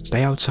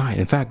 Stay outside.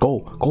 In fact,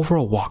 go for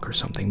a walk or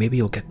something. Maybe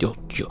you'll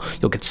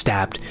get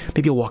stabbed.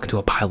 Maybe you'll walk into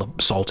a pile of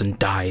salt and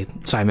die.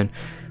 Simon,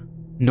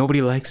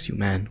 nobody likes you,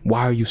 man.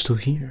 Why are you still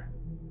here?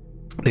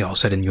 They all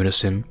said in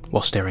unison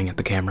while staring at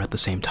the camera at the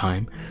same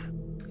time.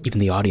 Even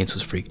the audience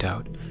was freaked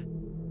out.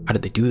 How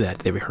did they do that?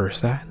 Did they rehearse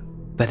that?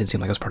 That didn't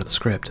seem like it was part of the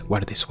script. Why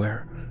did they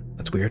swear?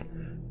 That's weird.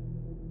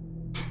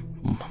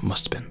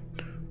 Must have been.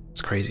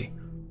 It's crazy.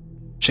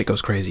 Shit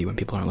goes crazy when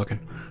people aren't looking.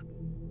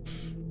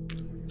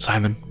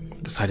 Simon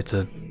decided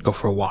to go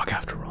for a walk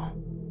after all.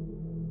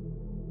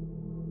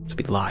 So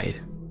he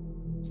lied.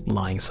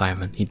 Lying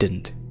Simon. He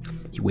didn't.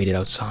 He waited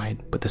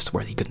outside, but this is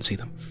where he couldn't see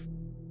them.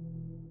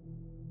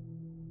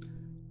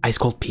 Ice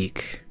Cold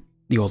Peak,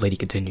 the old lady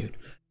continued.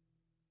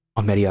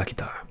 On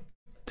Meriakita,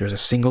 there's a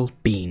single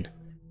bean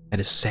that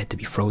is said to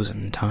be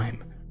frozen in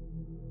time.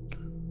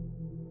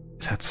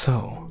 Is that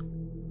so?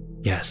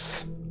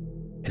 Yes.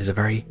 It is a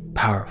very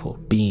powerful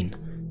bean.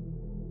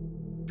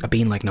 A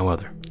bean like no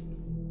other.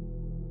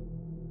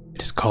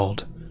 It is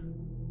called...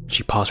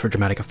 She paused for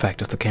dramatic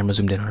effect as the camera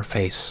zoomed in on her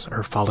face,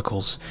 her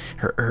follicles,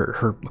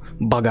 her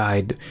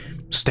bug-eyed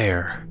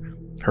stare,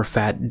 her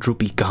fat,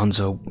 droopy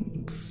gonzo,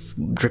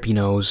 drippy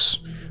nose,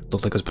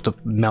 looked like it was about to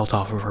melt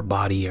off of her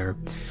body, her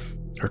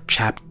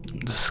chapped,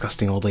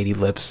 disgusting old lady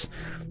lips,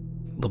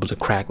 a little bit of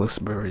crack,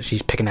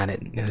 she's picking at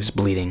it, and it's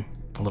bleeding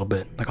a little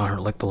bit, like on her,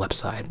 like the left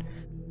side.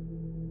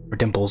 Her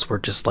dimples were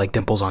just like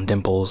dimples on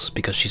dimples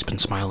because she's been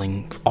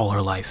smiling all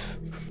her life.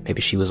 Maybe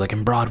she was like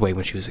in Broadway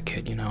when she was a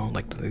kid, you know,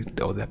 like the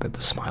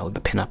smile, the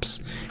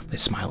pinups, they're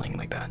smiling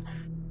like that.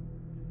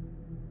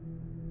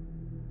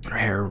 Her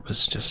hair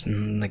was just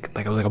like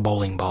it was like a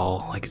bowling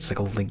ball, like it's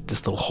like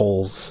just little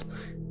holes.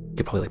 You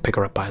could probably like pick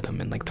her up by them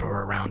and like throw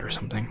her around or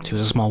something. She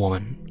was a small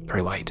woman,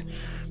 very light.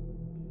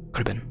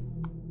 Could have been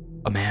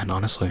a man,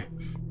 honestly.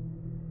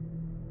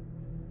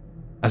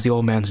 As the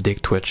old man's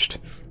dick twitched,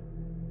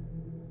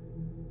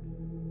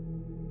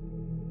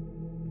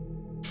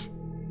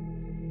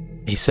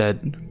 he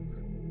said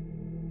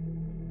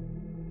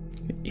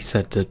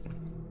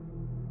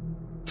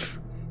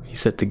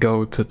to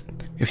go to,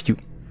 if you,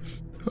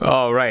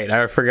 oh right,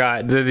 I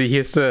forgot, he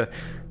has to,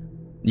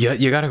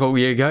 you gotta go,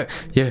 you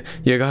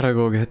gotta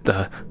go get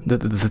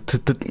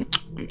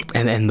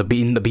and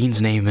the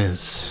bean's name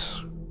is,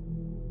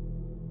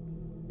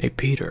 hey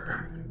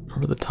Peter,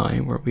 remember the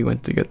time where we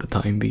went to get the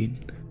time bean?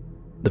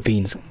 The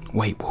beans,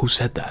 wait, who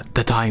said that?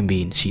 The time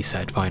bean, she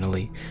said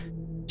finally.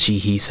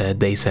 He said,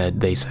 they said.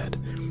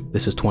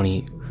 This is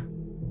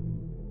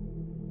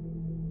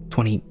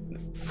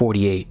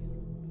 2048.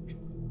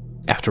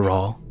 After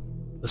all,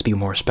 let's be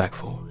more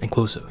respectful,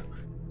 inclusive.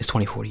 It's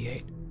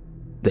 2048.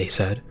 They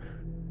said.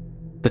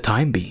 The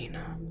time bean,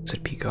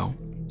 said Pico,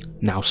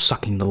 now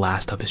sucking the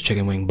last of his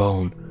chicken wing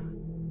bone,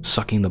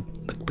 sucking the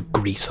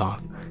grease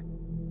off,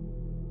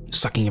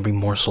 sucking every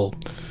morsel.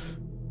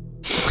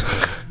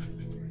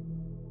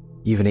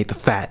 He even ate the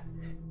fat,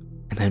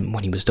 and then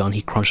when he was done,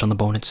 he crunched on the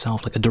bone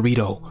itself like a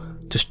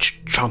Dorito, just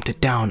chomped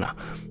it down.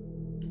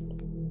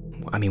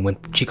 I mean, when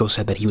Chico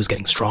said that he was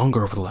getting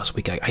stronger over the last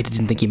week, I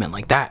didn't think he meant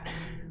like that.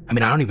 I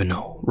mean, I don't even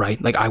know, right?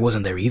 Like, I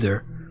wasn't there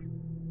either.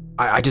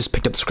 I just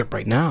picked up the script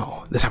right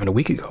now. This happened a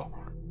week ago.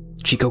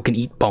 Chico can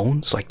eat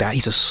bones like that?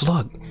 He's a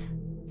slug.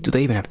 Do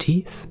they even have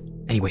teeth?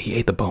 Anyway, he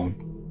ate the bone.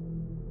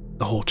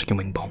 The whole chicken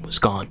wing bone was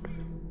gone.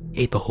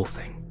 He ate the whole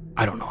thing.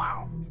 I don't know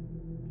how.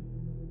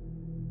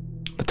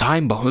 The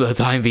time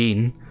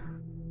bean,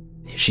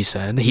 he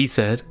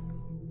said,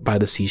 by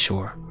the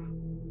seashore.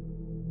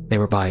 They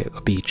were by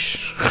a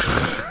beach.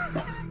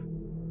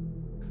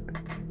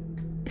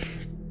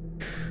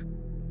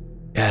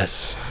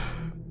 Yes,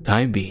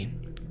 time bean.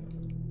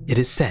 It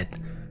is said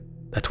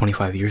that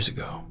 25 years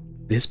ago,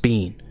 this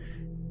bean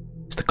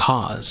is the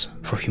cause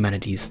for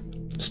humanity's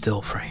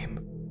still frame.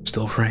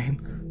 Still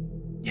frame?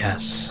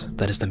 Yes,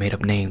 that is the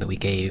made-up name that we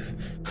gave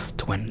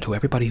to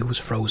everybody who was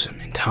frozen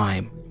in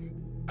time.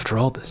 After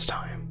all this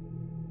time.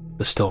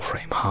 The still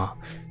frame, huh?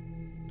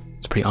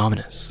 It's pretty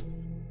ominous.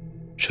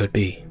 Should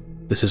be.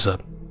 This is a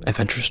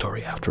adventure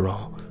story after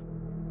all.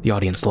 The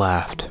audience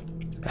laughed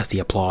as the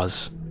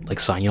applause, like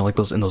sign, you know, like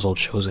those in those old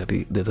shows,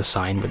 the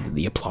sign with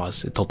the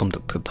applause, it told them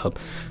to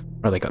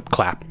or like a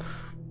clap,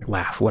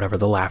 laugh, whatever,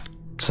 the laugh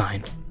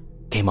sign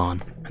came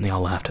on, and they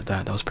all laughed at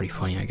that. That was pretty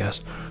funny, I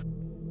guess.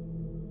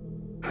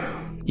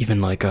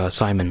 Even like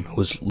Simon, who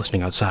was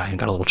listening outside,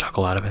 got a little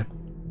chuckle out of it,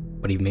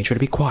 but he made sure to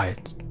be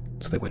quiet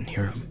so they wouldn't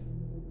hear him.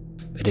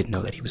 They didn't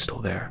know that he was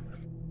still there.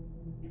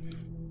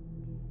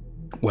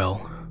 Well,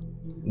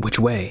 which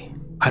way?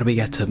 How do we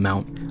get to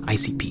Mount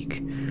Icy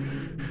Peak?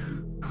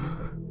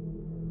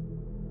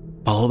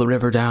 Follow the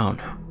river down.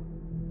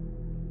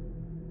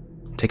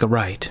 Take a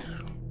right.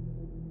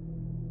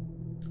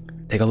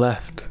 Take a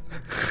left.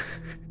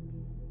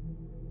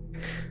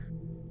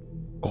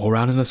 Go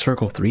around in a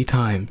circle 3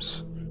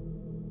 times.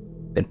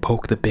 Then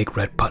poke the big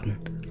red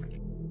button.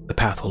 The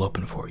path will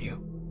open for you.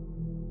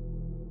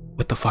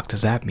 What the fuck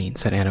does that mean?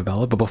 Said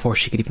Annabella, but before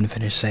she could even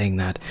finish saying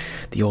that,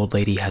 the old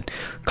lady had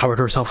covered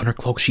herself in her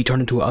cloak. She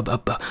turned into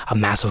a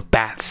mass of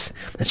bats,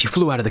 and she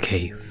flew out of the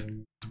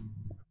cave.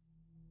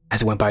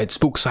 As it went by, it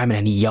spooked Simon,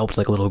 and he yelped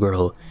like a little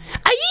girl.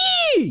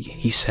 Aye!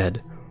 He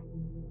said.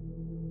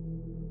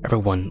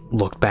 Everyone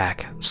looked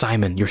back.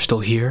 Simon, you're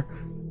still here?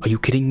 Are you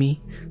kidding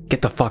me?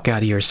 Get the fuck out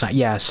of here,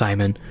 yeah,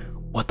 Simon.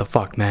 What the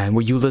fuck, man?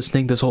 Were you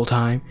listening this whole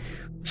time?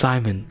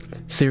 Simon,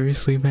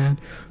 seriously,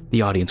 man?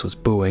 The audience was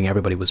booing,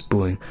 everybody was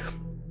booing.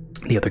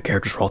 The other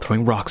characters were all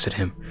throwing rocks at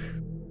him.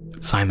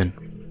 Simon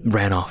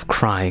ran off,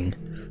 crying.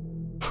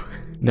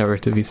 Never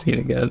to be seen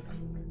again.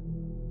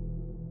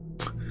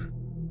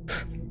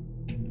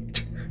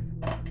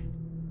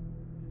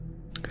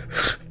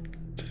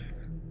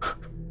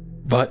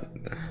 But,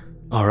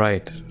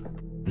 alright.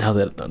 Now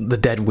that the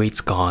dead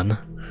weight's gone,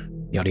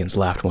 the audience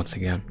laughed once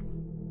again.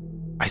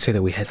 I say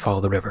that we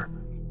follow the river,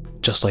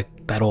 just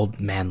like that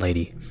old man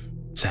lady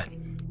said.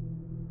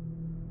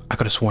 I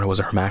could have sworn it was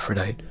a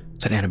hermaphrodite,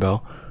 said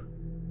Annabelle.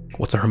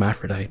 What's a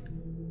hermaphrodite?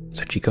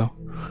 Said Chico.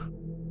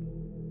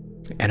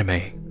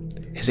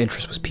 Anime, his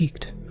interest was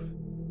piqued.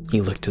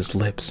 He licked his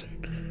lips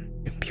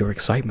in pure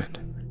excitement.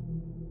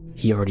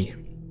 He already,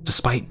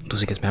 despite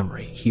losing his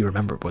memory, he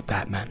remembered what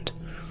that meant.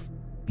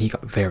 And he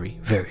got very,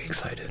 very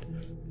excited.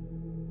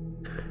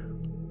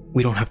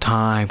 We don't have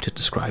time to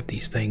describe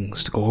these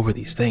things, to go over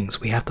these things.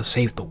 We have to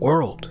save the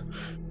world,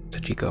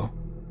 said Chico,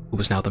 who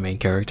was now the main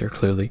character,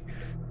 clearly.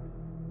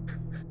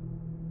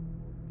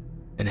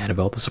 And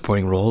Annabelle, the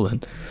supporting role,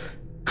 and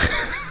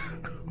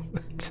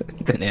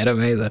an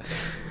anime, the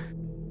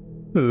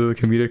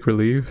comedic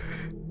relief.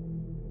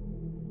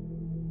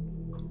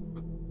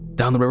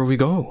 Down the river we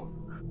go.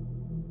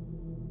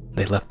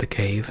 They left the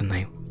cave and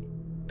they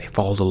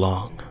followed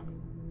along.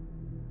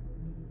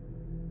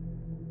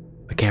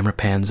 The camera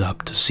pans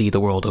up to see the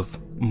world of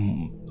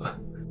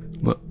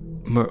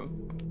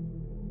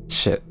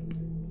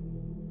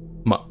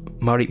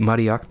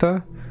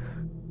Mariakta?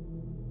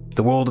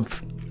 The world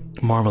of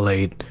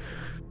Marmalade.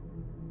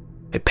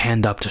 It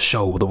panned up to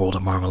show the world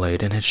of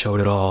Marmalade, and it showed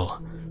it all.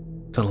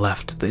 To the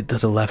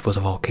left was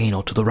a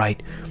volcano. To the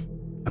right,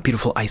 a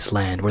beautiful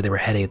Iceland where they were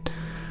headed.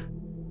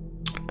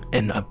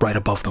 And right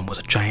above them was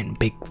a giant,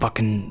 big,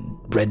 fucking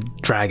red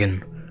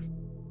dragon.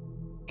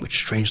 Which,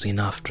 strangely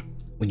enough,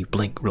 when you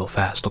blink real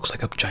fast, looks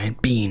like a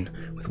giant bean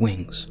with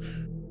wings.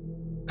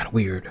 Kind of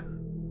weird.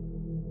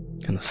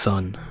 And the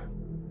sun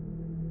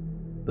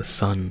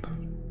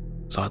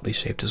is oddly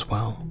shaped as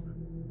well.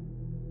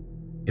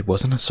 It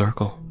wasn't a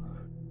circle.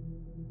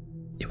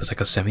 It was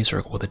like a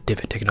semicircle with a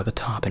divot taken at the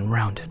top and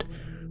rounded.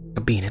 A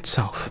bean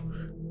itself.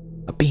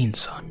 A bean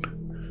sun.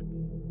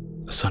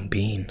 A sun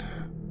bean.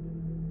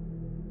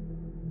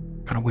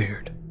 Kind of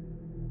weird.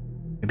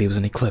 Maybe it was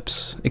an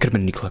eclipse. It could have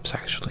been an eclipse,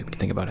 actually, when you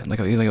think about it. Like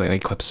an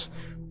eclipse.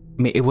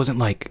 I mean, it wasn't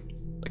like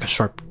a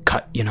sharp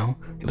cut, you know?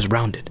 It was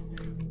rounded.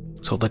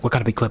 So, like, what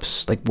kind of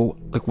eclipse? Like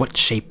what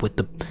shape would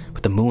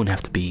the moon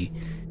have to be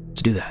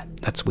to do that?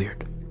 That's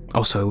weird.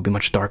 Also, it would be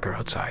much darker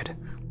outside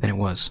than it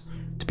was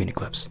to be an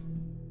eclipse.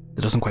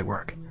 It doesn't quite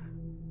work.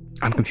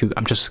 I'm confused.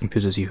 I'm just as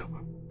confused as you.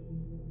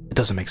 It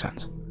doesn't make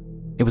sense.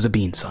 It was a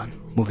bean sun.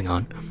 Moving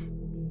on.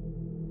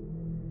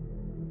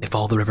 They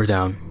followed the river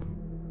down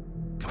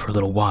for a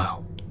little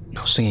while. You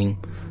know,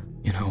 singing,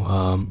 you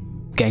know,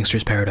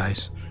 Gangster's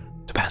Paradise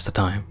to pass the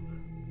time.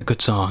 A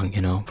good song,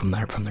 you know, from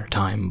their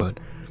time, but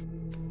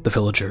the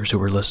villagers who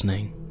were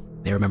listening,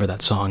 they remember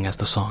that song as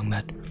the song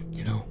that,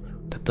 you know,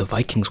 that the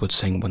Vikings would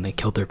sing when they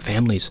killed their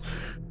families.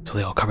 So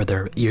they all covered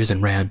their ears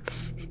and ran.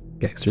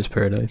 Gangster's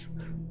Paradise.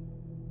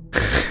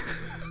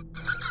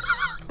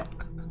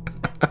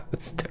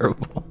 That's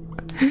terrible.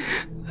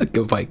 Like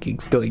a Viking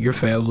killing your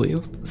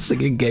family,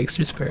 singing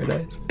Gangster's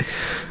Paradise.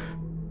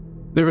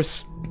 They were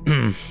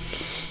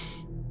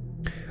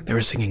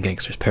singing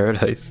Gangster's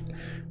Paradise.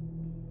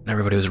 And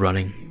everybody was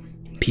running.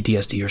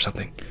 PTSD or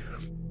something.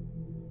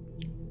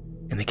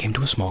 And they came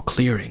to a small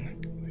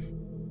clearing.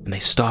 And they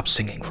stopped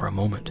singing for a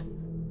moment.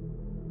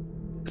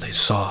 As they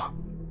saw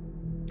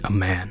a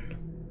man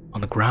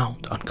on the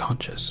ground,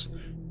 unconscious.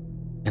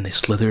 And they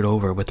slithered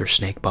over with their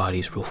snake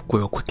bodies real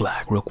quick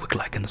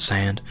like in the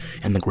sand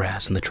and the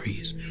grass and the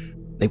trees.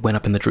 They went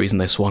up in the trees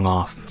and they swung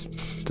off,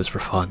 just for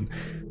fun,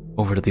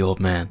 over to the old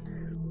man.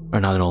 Or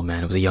not an old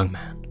man, it was a young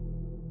man.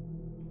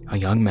 A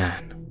young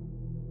man.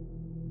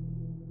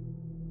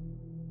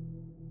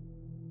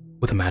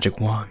 With a magic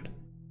wand.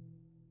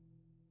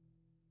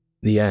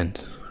 The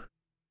end.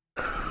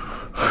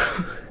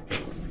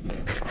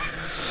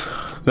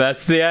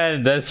 That's the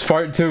end. That's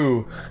part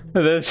 2.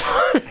 That's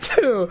part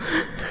 2.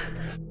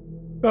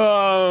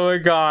 Oh my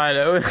god.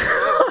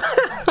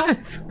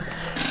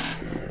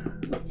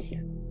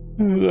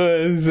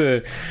 There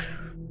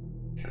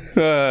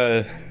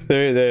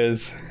it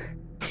is.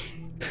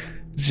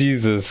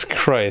 Jesus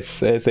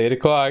Christ. It's 8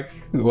 o'clock.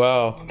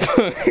 Wow.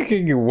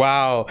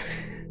 Wow.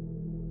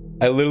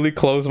 I literally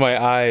closed my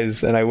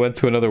eyes and I went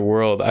to another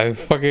world.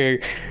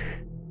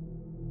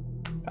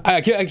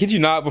 I kid you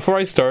not, before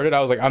I started, I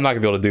was like, I'm not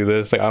gonna be able to do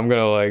this. Like, I'm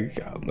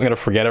gonna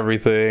forget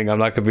everything. I'm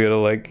not gonna be able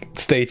to like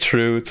stay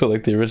true to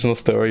like the original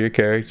story, your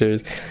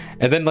characters.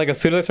 And then like as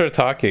soon as I started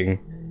talking,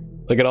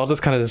 like it all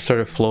just kind of just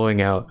started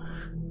flowing out.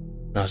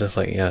 And I was just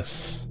like,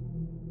 yes,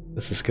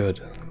 this is good.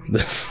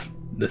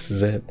 This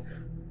is it.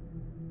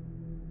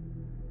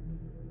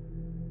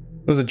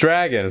 It was a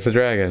dragon. It's a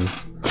dragon.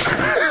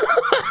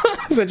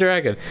 It's a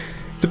dragon.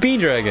 It's a bean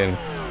dragon.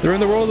 They're in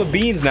the world of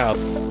beans now.